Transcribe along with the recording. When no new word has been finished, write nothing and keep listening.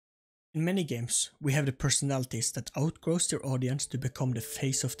In many games, we have the personalities that outgrows their audience to become the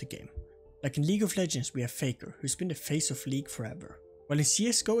face of the game. Like in League of Legends, we have Faker, who's been the face of League forever. While in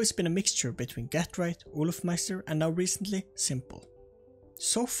CSGO, it's been a mixture between Getright, Olofmeister, and now recently, Simple.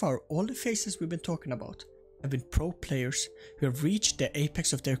 So far, all the faces we've been talking about have been pro players who have reached the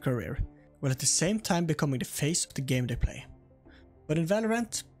apex of their career, while at the same time becoming the face of the game they play. But in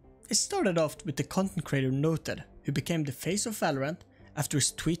Valorant, it started off with the content creator Noted, who became the face of Valorant after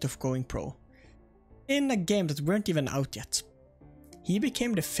his tweet of going pro, in a game that weren't even out yet. He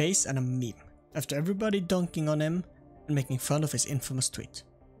became the face and a meme, after everybody dunking on him and making fun of his infamous tweet.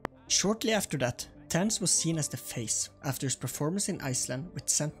 Shortly after that, Tens was seen as the face after his performance in Iceland with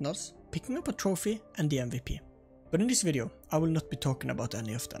Sentinels, picking up a trophy and the MVP. But in this video, I will not be talking about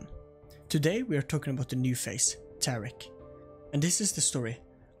any of them. Today we are talking about the new face, Tarik. And this is the story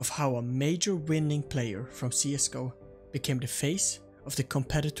of how a major winning player from CSGO became the face of the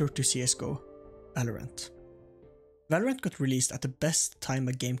competitor to CSGO, Valorant. Valorant got released at the best time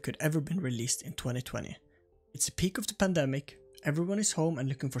a game could ever been released in 2020. It's the peak of the pandemic, everyone is home and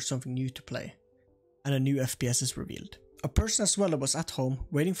looking for something new to play, and a new FPS is revealed. A person as well that was at home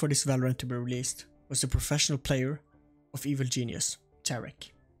waiting for this Valorant to be released was the professional player of Evil Genius,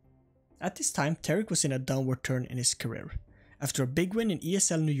 Tarik. At this time, Tarik was in a downward turn in his career. After a big win in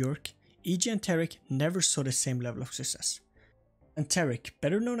ESL New York, EG and Tarik never saw the same level of success. And Tarik,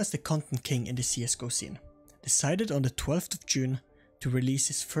 better known as the content king in the CSGO scene, decided on the 12th of June to release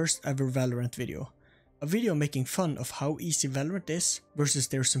his first ever Valorant video. A video making fun of how easy Valorant is versus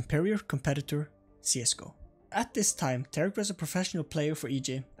their superior competitor, CSGO. At this time, Tarik was a professional player for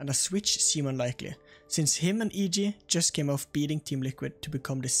EG and a switch seemed unlikely, since him and EG just came off beating Team Liquid to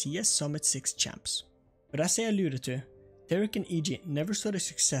become the CS Summit 6 champs. But as I alluded to, Tarik and EG never saw the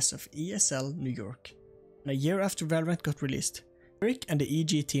success of ESL New York, and a year after Valorant got released, Tarik and the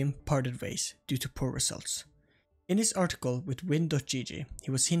EG team parted ways due to poor results. In his article with win.gg,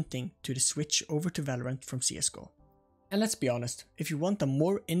 he was hinting to the switch over to Valorant from CSGO. And let's be honest, if you want a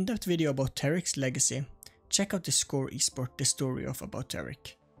more in-depth video about Tarik's legacy, check out the Score esport, the story of about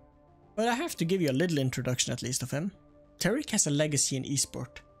Tarik. But I have to give you a little introduction at least of him. Tarik has a legacy in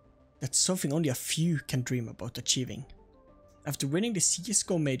esport that's something only a few can dream about achieving. After winning the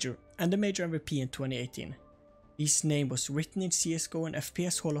CSGO Major and the Major MVP in 2018, his name was written in CSGO and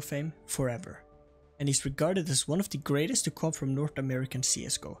FPS Hall of Fame forever, and he's regarded as one of the greatest to come from North American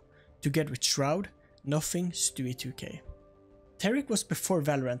CSGO, together with Shroud, Nothing, Stewie 2K. Tarik was before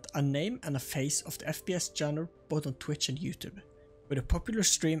Valorant a name and a face of the FPS genre both on Twitch and YouTube, with a popular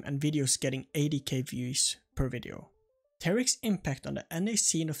stream and videos getting 80k views per video. Tarik's impact on the NA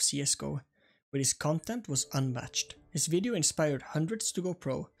scene of CSGO with his content was unmatched. His video inspired hundreds to go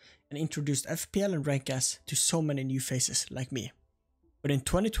pro and introduced FPL and Rank S to so many new faces like me. But in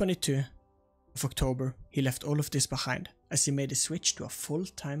 2022 of October, he left all of this behind as he made a switch to a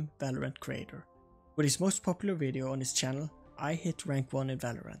full-time Valorant creator. With his most popular video on his channel, I hit rank 1 in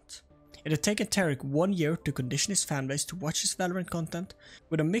Valorant. It had taken Tarik 1 year to condition his fanbase to watch his Valorant content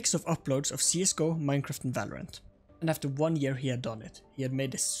with a mix of uploads of CSGO, Minecraft and Valorant. And after 1 year he had done it. He had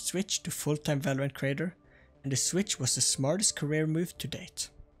made the switch to full-time Valorant creator, and the switch was the smartest career move to date.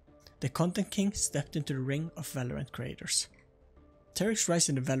 The content king stepped into the ring of Valorant creators. Tarik's rise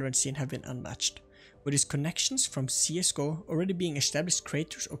in the Valorant scene have been unmatched, with his connections from CSGO already being established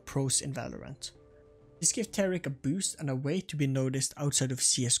creators or pros in Valorant. This gave Tarik a boost and a way to be noticed outside of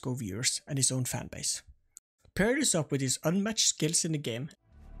CSGO viewers and his own fanbase. Pair this up with his unmatched skills in the game.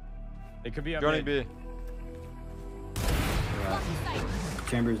 It could be up Joining B.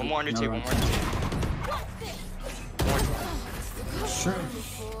 Chambers. One more under two, one more under two. Sure.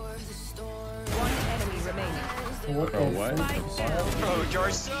 One enemy remaining. What Bro, what? Bro,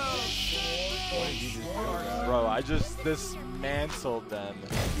 George. Bro, I just dismantled them.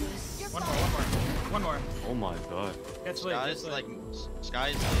 One more. Oh my god. Catch late. Guys, like,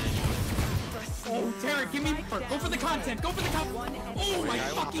 skies. Oh, Tarik, give me. Go for the content. Go for the content. Oh my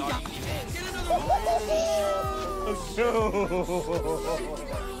fucking god. Get another one.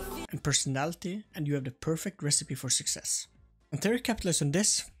 And personality, and you have the perfect recipe for success. And Tarik capitalized on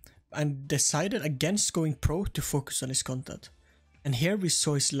this and decided against going pro to focus on his content. And here we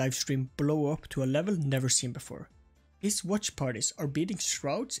saw his livestream blow up to a level never seen before. His watch parties are beating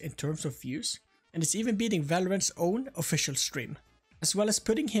Shroud's in terms of views, and it's even beating Valorant's own official stream, as well as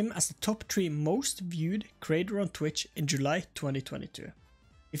putting him as the top 3 most viewed creator on Twitch in July 2022.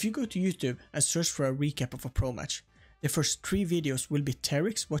 If you go to YouTube and search for a recap of a pro match, the first 3 videos will be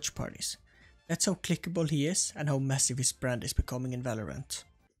Tarik's watch parties. That's how clickable he is and how massive his brand is becoming in Valorant.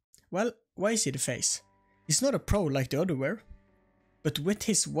 Well, why is he the face? He's not a pro like the other were. But with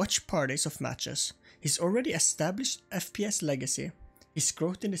his watch parties of matches, his already established FPS legacy, his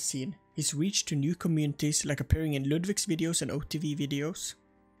growth in the scene, his reach to new communities like appearing in Ludwig's videos and OTV videos,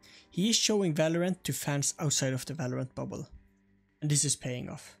 he is showing Valorant to fans outside of the Valorant bubble. And this is paying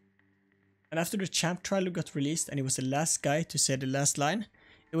off. And after the Champ trailer got released and he was the last guy to say the last line,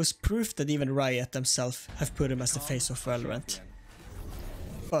 it was proof that even Riot themselves have put him as the face of Valorant.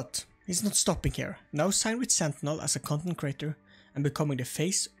 But he's not stopping here, now signed with Sentinel as a content creator and becoming the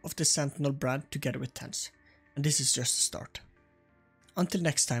face of the Sentinel brand together with Tense. And this is just the start. Until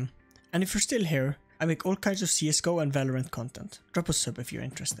next time, and if you're still here, I make all kinds of CSGO and Valorant content. Drop a sub if you're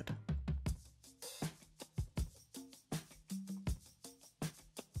interested.